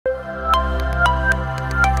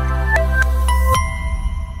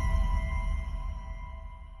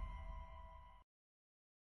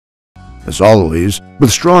as always,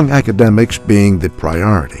 with strong academics being the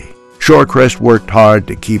priority. Shorecrest worked hard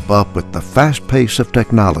to keep up with the fast pace of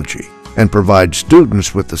technology and provide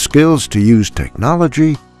students with the skills to use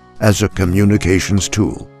technology as a communications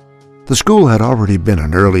tool. The school had already been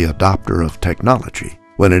an early adopter of technology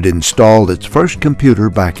when it installed its first computer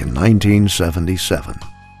back in 1977.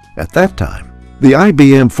 At that time, the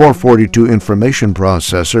IBM 442 information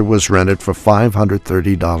processor was rented for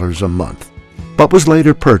 $530 a month, but was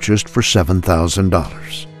later purchased for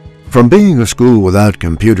 $7,000. From being a school without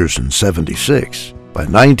computers in '76, by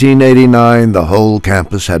 1989 the whole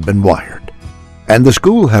campus had been wired, and the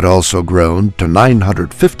school had also grown to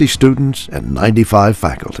 950 students and 95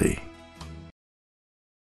 faculty.